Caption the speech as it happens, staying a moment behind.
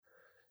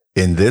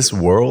In this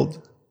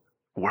world,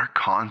 we're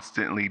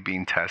constantly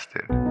being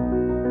tested.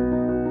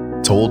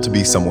 told to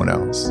be someone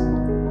else,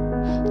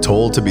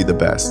 told to be the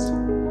best,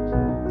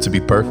 to be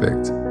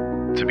perfect.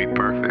 To be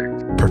perfect.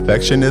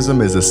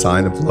 Perfectionism is a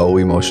sign of low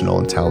emotional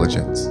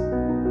intelligence.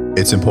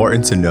 It's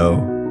important to know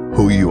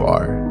who you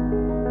are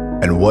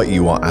and what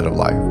you want out of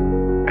life.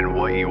 And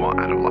what you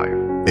want out of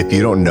life. If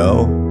you don't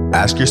know,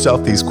 ask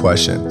yourself these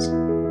questions.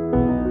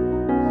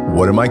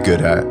 What am I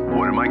good at?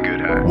 What am I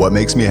good at? What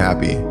makes me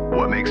happy?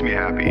 What makes me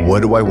happy?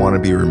 What do I want to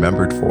be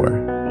remembered for?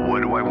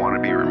 What do I want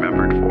to be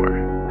remembered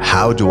for?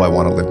 How do I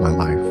want to live my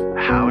life?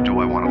 How do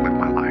I want to live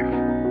my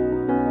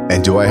life?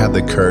 And do I have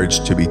the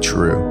courage to be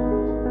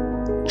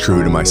true?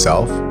 True to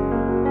myself,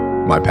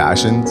 my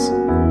passions,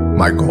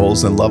 my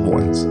goals and loved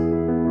ones.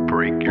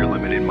 Break your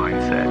limited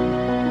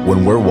mindset.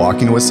 When we're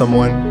walking with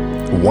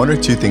someone, one or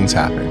two things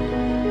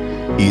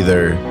happen.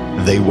 Either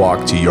they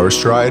walk to your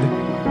stride,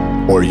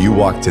 or you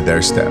walk to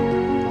their step,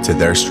 to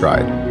their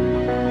stride.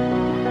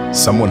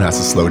 Someone has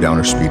to slow down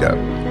or speed up.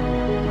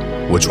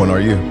 Which one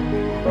are you?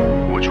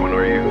 Which one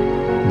are you?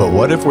 But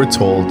what if we're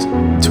told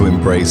to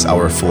embrace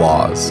our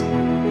flaws,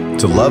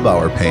 to love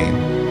our pain,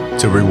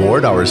 to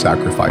reward our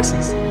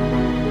sacrifices,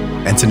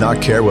 and to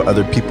not care what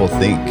other people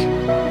think?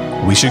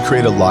 We should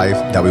create a life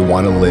that we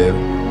want to live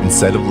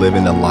instead of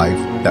living a life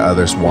that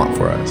others want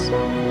for us.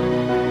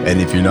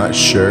 And if you're not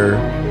sure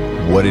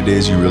what it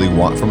is you really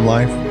want from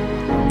life,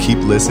 keep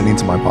listening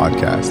to my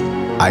podcast.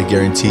 I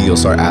guarantee you'll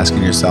start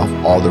asking yourself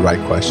all the right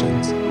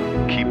questions.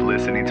 Keep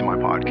listening to my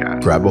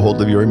podcast. Grab a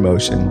hold of your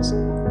emotions,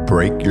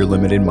 break your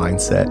limited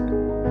mindset,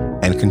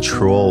 and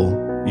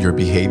control your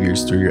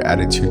behaviors through your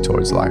attitude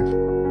towards life.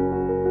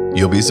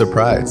 You'll be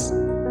surprised.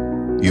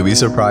 You'll be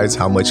surprised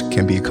how much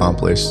can be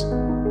accomplished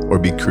or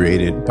be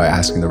created by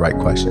asking the right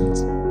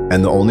questions.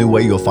 And the only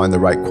way you'll find the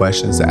right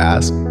questions to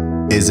ask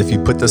is if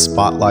you put the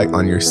spotlight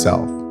on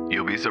yourself.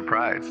 You'll be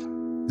surprised.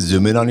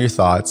 Zoom in on your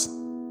thoughts,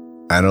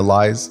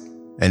 analyze,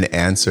 and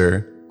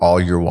answer all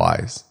your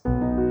whys.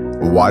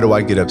 Why do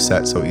I get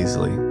upset so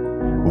easily?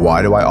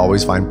 Why do I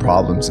always find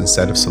problems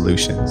instead of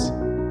solutions?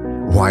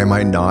 Why am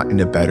I not in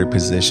a better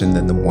position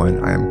than the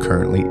one I am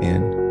currently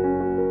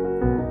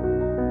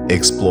in?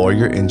 Explore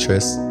your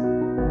interests,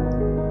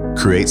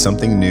 create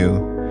something new,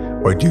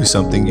 or do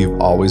something you've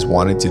always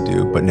wanted to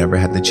do but never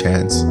had the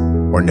chance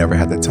or never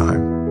had the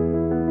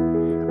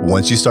time.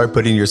 Once you start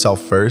putting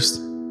yourself first,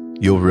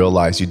 you'll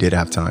realize you did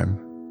have time.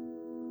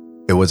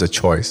 It was a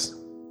choice.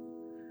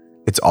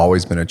 It's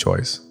always been a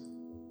choice.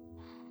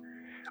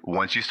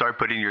 Once you start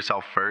putting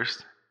yourself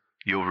first,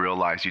 you'll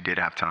realize you did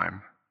have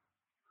time.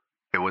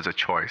 It was a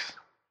choice.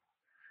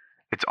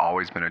 It's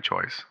always been a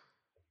choice.